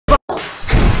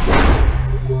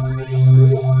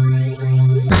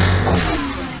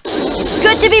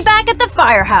be back at the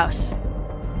firehouse.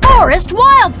 Forest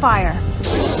Wildfire.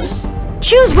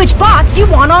 Choose which bots you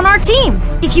want on our team.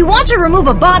 If you want to remove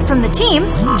a bot from the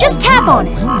team, just tap on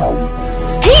it.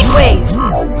 Heatwave.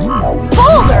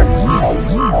 Boulder.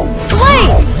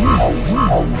 Blades.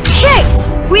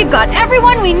 Chase. We've got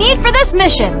everyone we need for this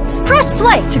mission. Press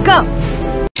play to go.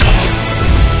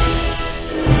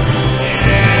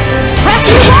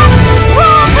 Rescue bots,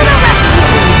 roll for the rescue!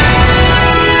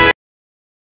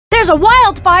 There's a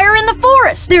wildfire in the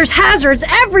forest. There's hazards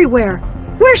everywhere.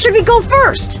 Where should we go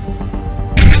first?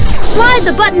 Slide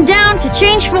the button down to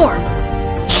change form.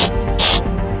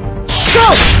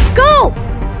 Go! Go!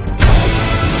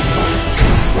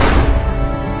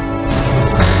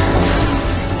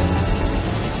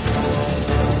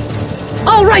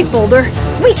 All right, Boulder.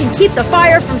 We can keep the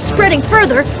fire from spreading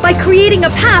further by creating a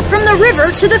path from the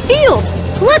river to the field.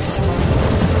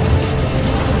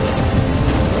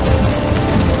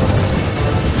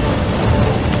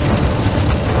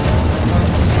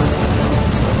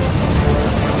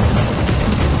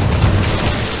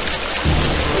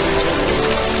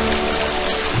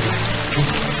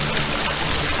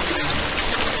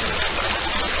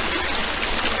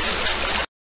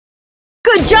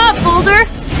 Good job, Boulder!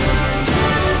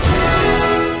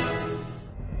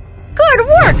 Good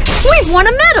work! We've won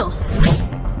a medal!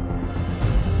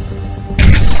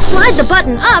 Slide the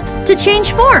button up to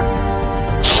change form.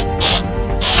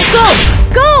 Go!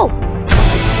 Go!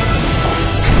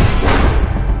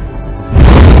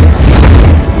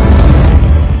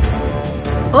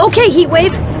 Okay,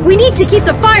 Heatwave. We need to keep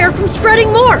the fire from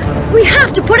spreading more. We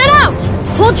have to put it out!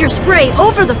 Hold your spray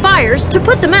over the fires to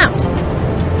put them out.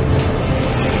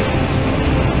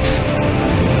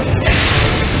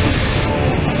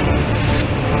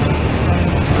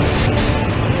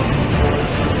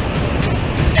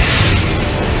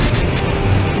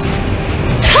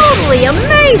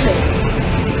 Amazing!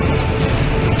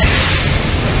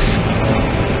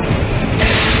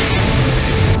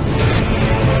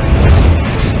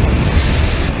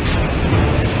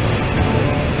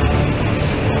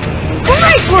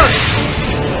 Great work!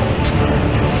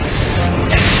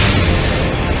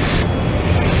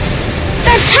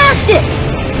 Fantastic!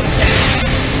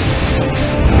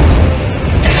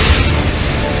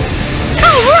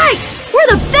 All right! We're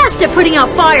the best at putting out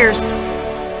fires!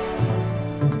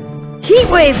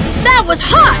 Heatwave, that was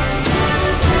hot!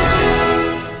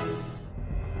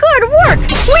 Good work!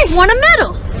 We've won a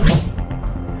medal!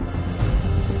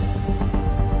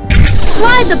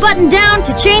 Slide the button down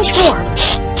to change form.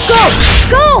 Go!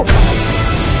 Go!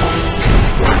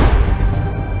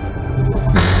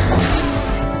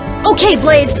 Okay,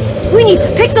 Blades. We need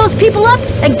to pick those people up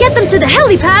and get them to the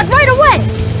helipad right away!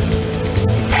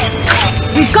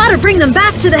 We've got to bring them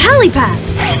back to the helipad!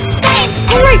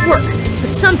 Great work!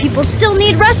 But some people still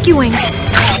need rescuing.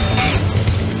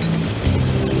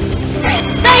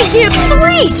 Thank you!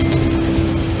 Sweet!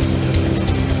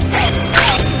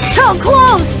 So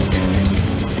close!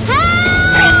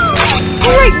 Help!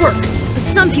 Great work! But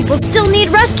some people still need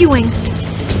rescuing.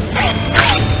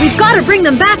 We've got to bring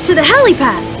them back to the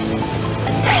helipad.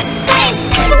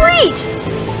 Sweet!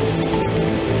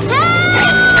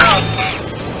 Help!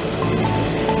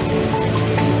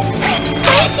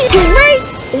 Thank you! Great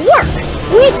work!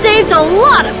 We saved a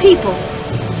lot of people!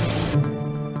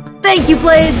 Thank you,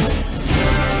 Blades!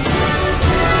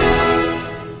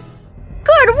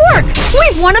 Good work!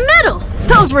 We've won a medal!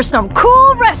 Those were some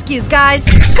cool rescues, guys!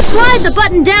 Slide the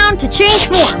button down to change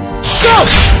form. Go!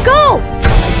 Go!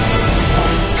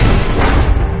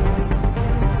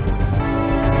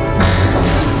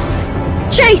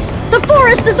 Chase! The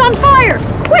forest is on fire!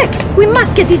 Quick! We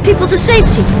must get these people to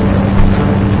safety!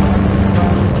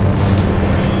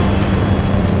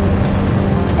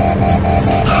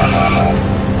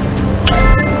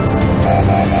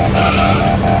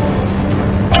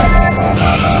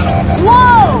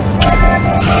 Whoa!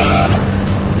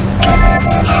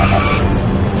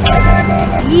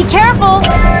 Be careful!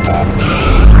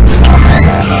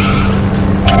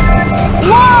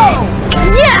 Whoa!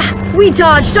 Yeah! We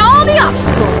dodged all the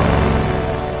obstacles!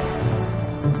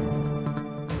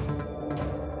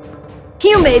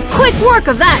 You made quick work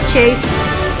of that, Chase!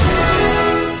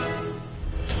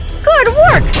 Good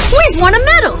work! We've won a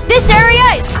medal! This area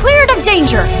is cleared of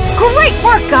danger! Great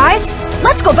work, guys!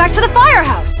 Let's go back to the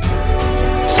firehouse!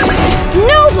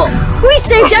 Noble! We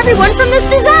saved everyone from this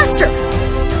disaster!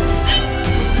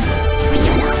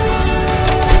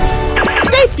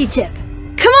 Safety tip!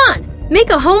 Come on! Make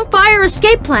a home fire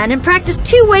escape plan and practice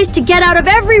 2 ways to get out of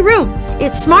every room.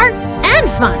 It's smart and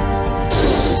fun.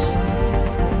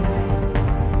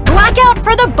 Blackout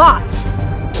for the bots.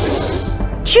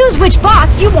 Choose which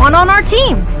bots you want on our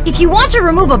team. If you want to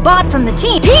remove a bot from the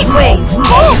team, Heatwave,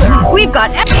 Boulder, we've got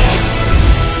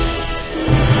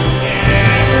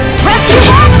rescue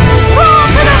bots, crawl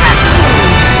to the rescue!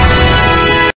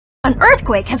 An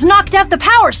earthquake has knocked out the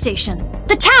power station.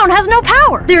 The town has no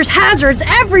power. There's hazards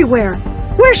everywhere.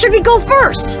 Where should we go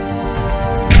first?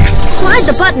 Slide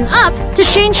the button up to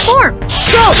change form.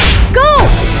 Go! Go!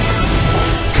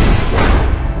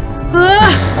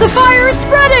 The fire is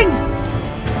spreading!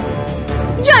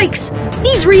 Yikes!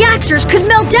 These reactors could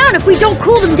melt down if we don't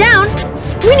cool them down.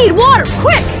 We need water,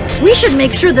 quick! We should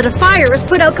make sure that a fire is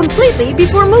put out completely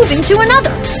before moving to another.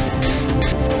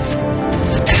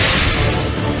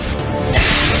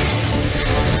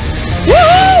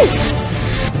 Woohoo!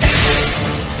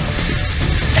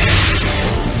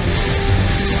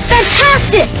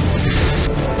 Fantastic!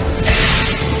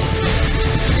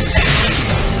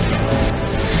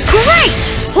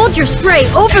 Great! Hold your spray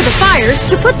over the fires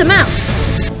to put them out.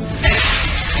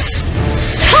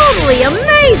 Totally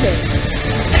amazing!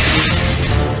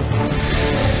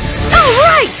 All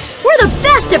right! We're the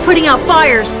best at putting out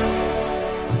fires!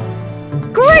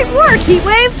 Great work,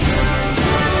 Heatwave!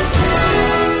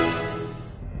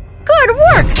 Good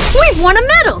work! We've won a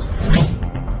medal!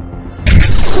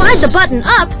 Slide the button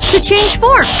up to change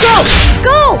form. Go!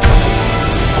 Go!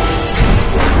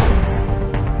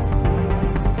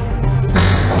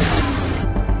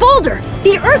 Boulder,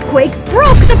 the earthquake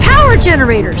broke the power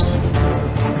generators.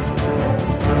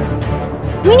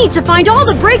 We need to find all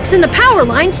the breaks in the power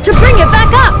lines to bring it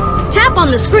back up. Tap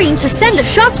on the screen to send a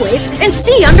shockwave and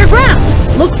see underground.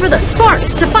 Look for the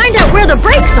sparks to find out where the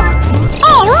breaks are.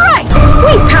 All right!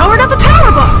 We powered up a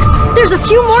power box. There's a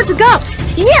few more to go.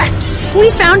 Yes! We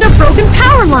found a broken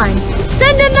power line.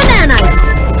 Send in the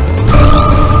nanites.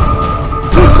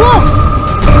 We're close.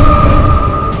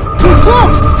 We're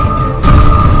close.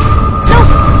 No.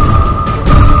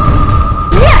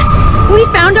 Yes! We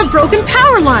found a broken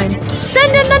power line.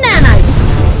 Send in the nanites.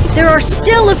 There are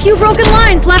still a few broken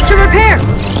lines left to repair.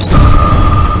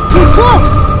 We're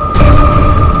close.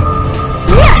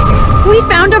 Yes! We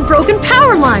found a broken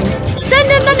power line. Send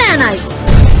in the nanites.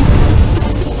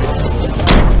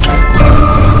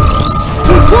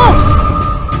 We're close.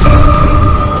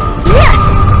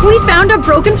 Yes! We found a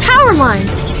broken power line.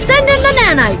 Send in the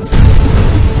nanites.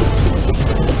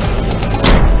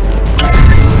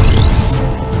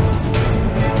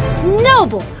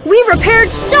 Noble! We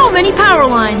repaired so many power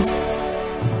lines.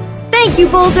 Thank you,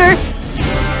 Boulder.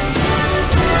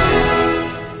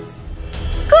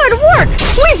 Good work!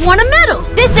 We've won a medal!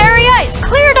 This area is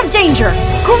cleared of danger.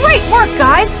 Great work,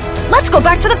 guys! Let's go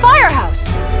back to the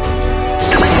firehouse.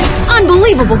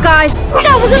 Unbelievable, guys!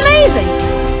 That was amazing!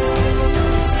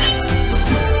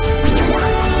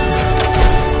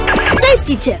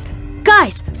 Safety tip!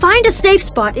 Guys, find a safe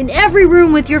spot in every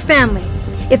room with your family.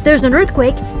 If there's an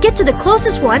earthquake, get to the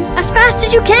closest one as fast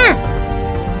as you can.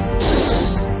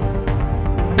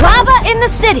 Lava in the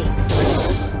city!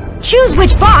 Choose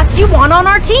which bots you want on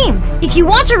our team. If you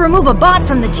want to remove a bot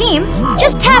from the team,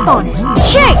 just tap on it.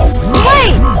 Chase!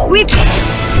 Blades!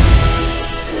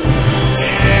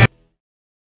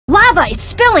 Lava is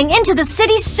spilling into the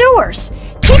city's sewers.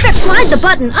 Keep it slide the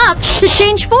button up to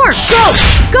change form. Go!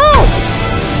 Go!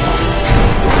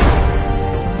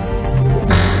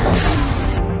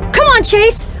 Come on,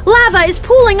 Chase! Lava is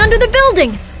pooling under the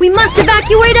building. We must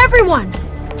evacuate everyone.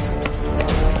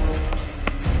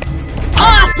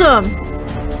 Awesome!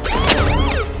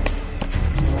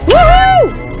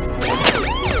 Woohoo!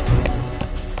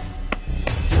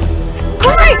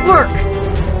 Great work!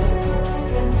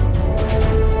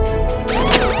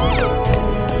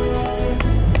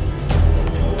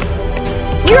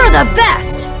 You're the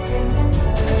best!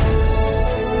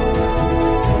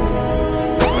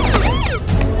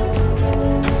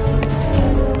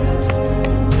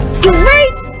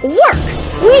 Great work!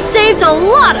 We saved a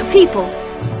lot of people!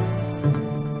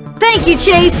 Thank you,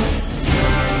 Chase!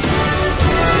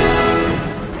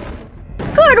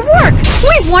 Good work!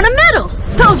 We've won a medal!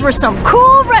 Those were some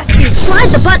cool rescues! Slide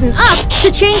the button up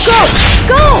to change go!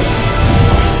 Go!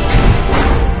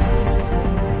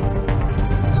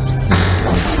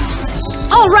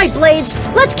 Alright, Blades!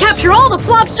 Let's capture all the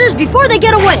flobsters before they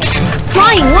get away!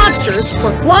 Flying lobsters,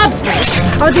 or flobsters,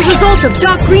 are the result of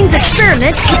Doc Green's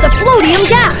experiment with the floatium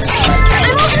gas!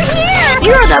 I'm over here!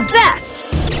 You're the best!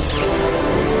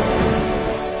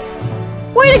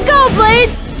 Way to go,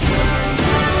 Blades!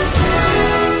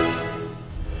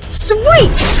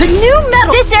 Sweet! A new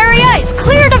medal! This area is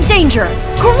cleared of danger!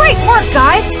 Great work,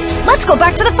 guys! Let's go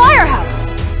back to the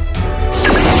firehouse!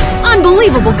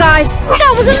 Unbelievable, guys!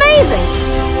 That was amazing!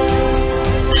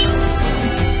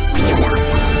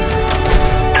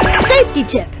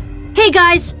 Safety tip. Hey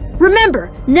guys,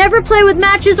 remember, never play with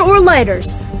matches or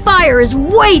lighters. Fire is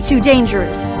way too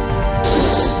dangerous.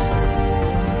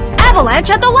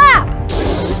 Avalanche at the lab.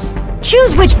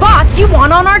 Choose which bots you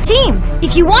want on our team.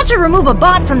 If you want to remove a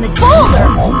bot from the Boulder.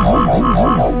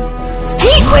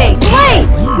 Heatwave,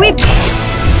 blades.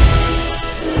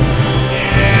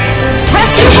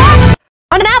 Rescue bots.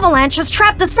 An avalanche has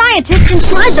trapped the scientist and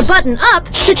slide the button up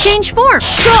to change form.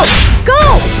 Go,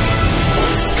 go.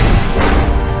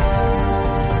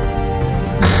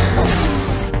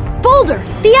 Boulder,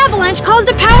 the avalanche caused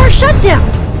a power shutdown.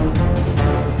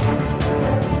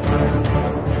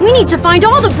 We need to find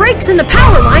all the breaks in the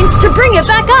power lines to bring it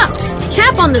back up.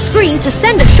 Tap on the screen to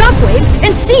send a shockwave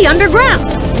and see underground.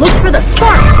 Look for the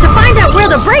sparks to find out where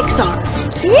the breaks are.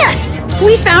 Yes!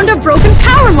 We found a broken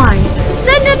power line.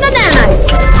 Send in the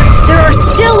nanites. There are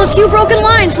still a few broken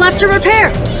lines left to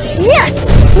repair. Yes!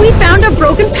 We found a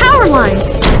broken power line.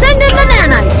 Send in the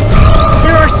nanites.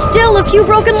 There are still a few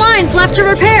broken lines left to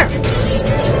repair.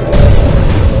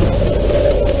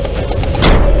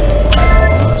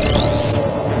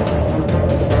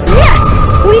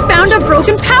 We found a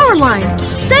broken power line.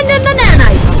 Send in the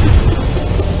nanites.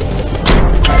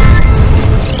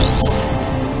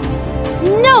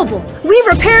 Noble, we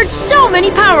repaired so many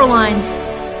power lines.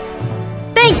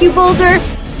 Thank you, Boulder.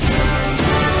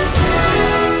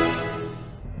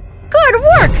 Good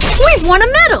work! We've won a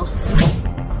medal.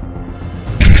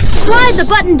 Slide the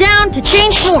button down to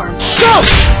change form. Go!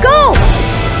 Go!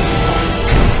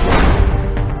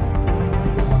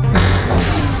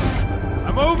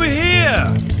 I'm over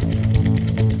here!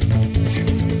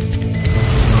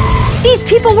 These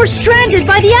people were stranded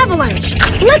by the avalanche.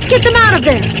 Let's get them out of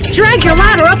there. Drag your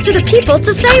ladder up to the people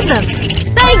to save them.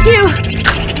 Thank you!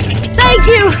 Thank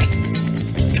you!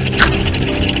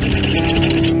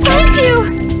 Thank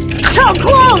you! So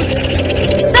close!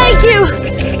 Thank you!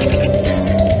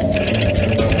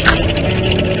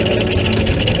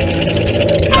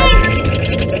 Thanks!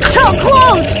 So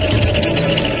close!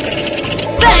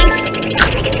 Thanks!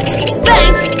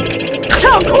 Thanks!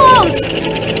 So close!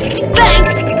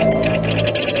 Thanks!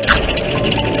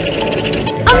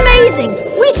 Amazing!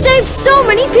 We saved so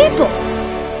many people!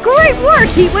 Great work,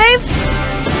 Heatwave!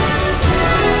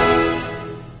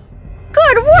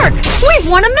 Good work! We've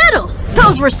won a medal!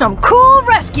 Those were some cool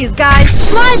rescues, guys!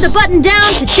 Slide the button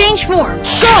down to change form.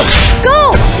 Go!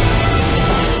 Go!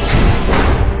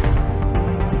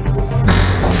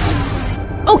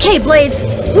 Okay, Blades,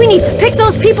 we need to pick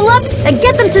those people up and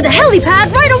get them to the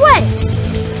helipad right away!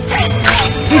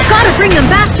 We've got to bring them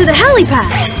back to the helipad!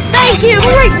 Thank you!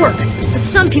 Great work! But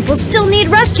some people still need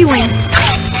rescuing.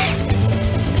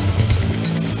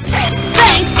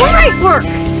 Thanks! Great work!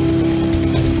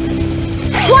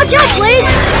 Watch out,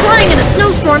 Blades! Flying in a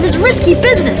snowstorm is risky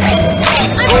business!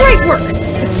 Great work!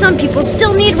 But some people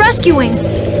still need rescuing.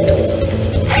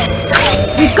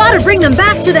 We've got to bring them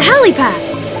back to the helipad!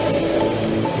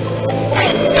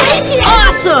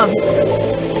 Awesome!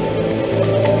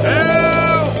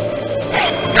 Help!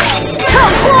 So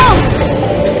close!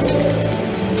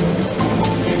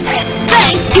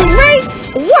 Thanks, great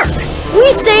work!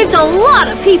 We saved a lot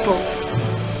of people!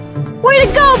 Way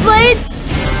to go, Blades!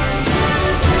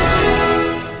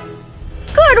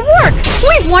 Good work!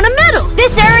 We've won a medal!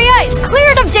 This area is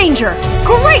cleared of danger!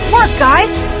 Great work,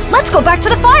 guys! Let's go back to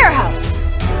the firehouse!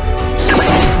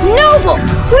 Noble!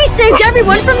 We saved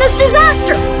everyone from this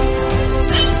disaster!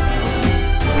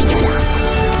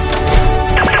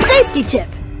 Safety tip.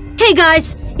 Hey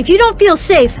guys, if you don't feel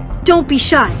safe, don't be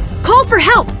shy. Call for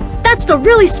help. That's the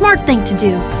really smart thing to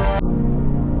do.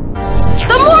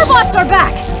 The Morbots are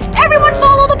back! Everyone fall